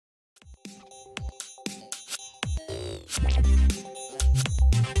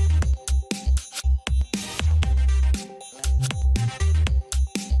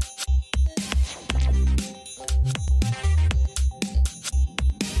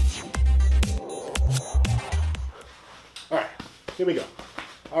Here we go.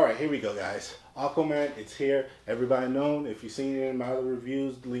 All right, here we go, guys. Aquaman, it's here. Everybody known. If you've seen it in my other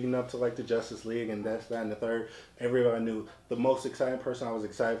reviews leading up to like the Justice League and that's that and the third, everybody knew the most exciting person I was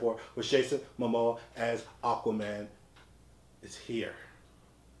excited for was Jason Momoa as Aquaman. It's here.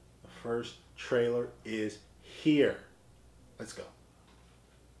 The first trailer is here. Let's go.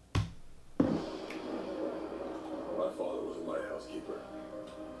 My father was a lighthouse keeper.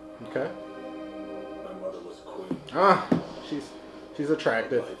 Okay. My mother was a queen. Ah, she's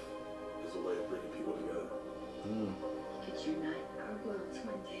attractive. Life is a way of bringing people together. Could unite our worlds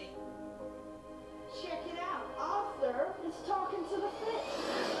one day. Check it out. Arthur is talking to the fish.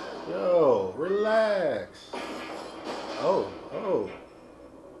 Yo, relax. Oh.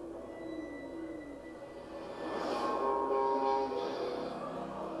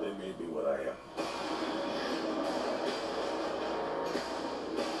 They made me what I am.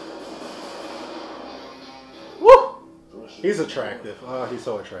 Woo! He's attractive. Oh, he's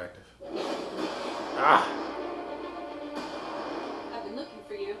so attractive. Ah. I've been looking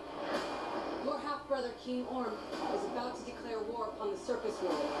for you. Your half-brother, King Orm, is about to declare war upon the surface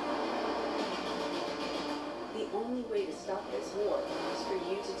world. The only way to stop this war is for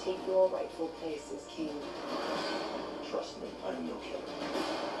you to take your rightful place as king. Trust me, I am no killer.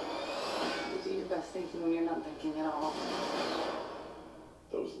 You do your best thinking when you're not thinking at all.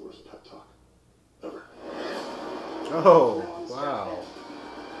 That was the worst pep talk ever. Oh, wow.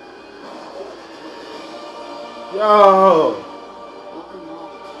 Yo. Welcome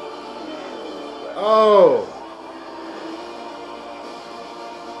home. Oh.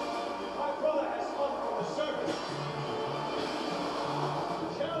 My brother has come from the surface.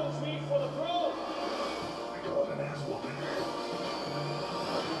 Challenge me for the throne. I call it an ass whooping.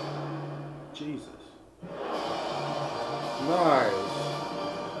 Jesus. Nice.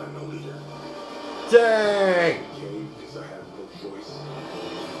 I'm no leader. Dang. King because I have no choice.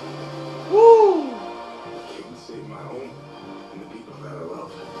 Woo. King save my home and the people that I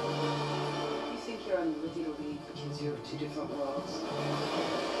love. You think you're unworthy to lead because you're of two different worlds?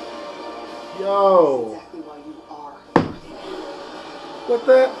 Yo. That's exactly why you are. What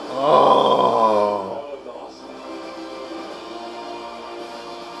the? Oh. That was awesome.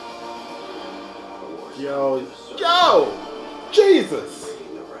 Yo. Yo. Jesus.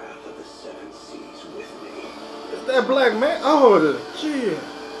 Bringing the wrath of the seven seas with me. Is that black man? Oh, the gee.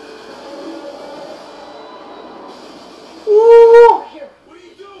 Woo. Here. What are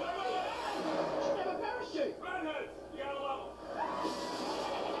you doing? I have a parachute. Redhead, you got a level.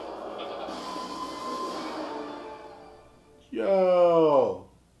 Yo.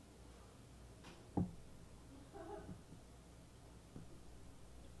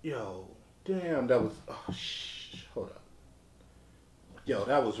 Yo. Damn, that was. Oh, hold up. Yo,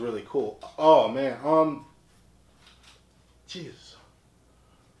 that was really cool. Oh man. Jesus.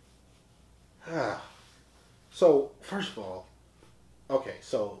 So first of all,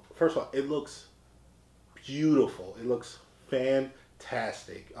 it looks beautiful. It looks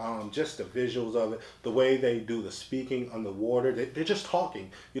fantastic. Just the visuals of it, the way they do the speaking underwater, they're just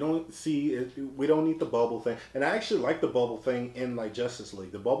talking. You don't see it. We don't need the bubble thing, and I actually like the bubble thing in like Justice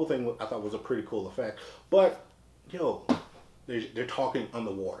League. The bubble thing I thought was a pretty cool effect, but yo, they're talking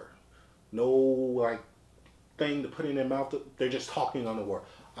underwater. No like thing to put in their mouth. They're just talking underwater.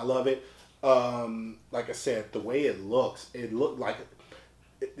 I love it. Like I said, the way it looked like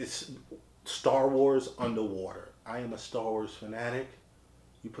it's Star Wars underwater. I am a Star Wars fanatic.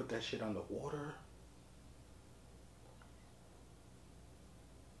 You put that shit underwater.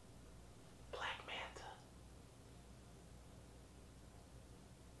 Black Manta.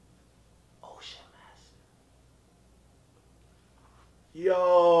 Ocean Master.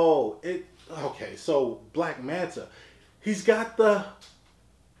 Yo, okay, so Black Manta. He's got the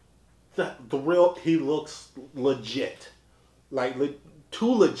real, he looks legit. Like,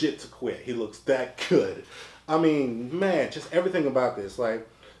 too legit to quit. He looks that good. I mean, man, just everything about this. Like,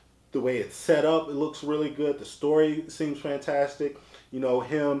 the way it's set up, it looks really good. The story seems fantastic. You know,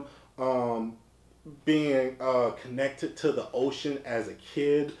 him being connected to the ocean as a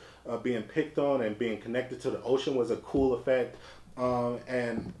kid, being picked on and being connected to the ocean was a cool effect.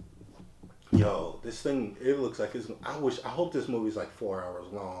 And, yo, this thing, it looks like it's, I hope this movie's like 4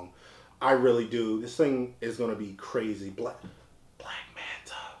 hours long. I really do. This thing is going to be crazy. Black Manta.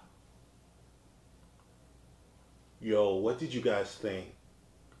 Yo, what did you guys think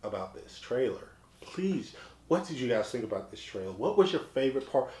about this trailer? Please, What did you guys think about this trailer? What was your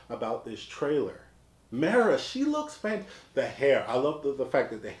favorite part about this trailer? Mara, she looks fantastic. The hair, I love the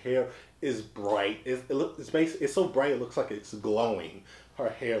fact that the hair is bright. It's so bright it looks like it's glowing. Her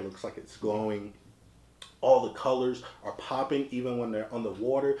hair looks like it's glowing. All the colors are popping, even when they're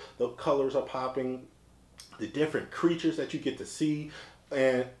underwater. The colors are popping. The different creatures that you get to see,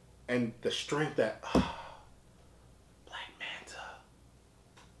 and the strength that Black Manta.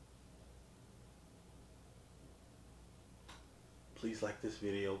 Please like this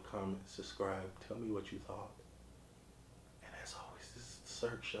video, comment, subscribe, tell me what you thought. And as always, this is the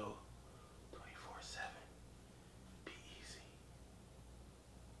Search Show.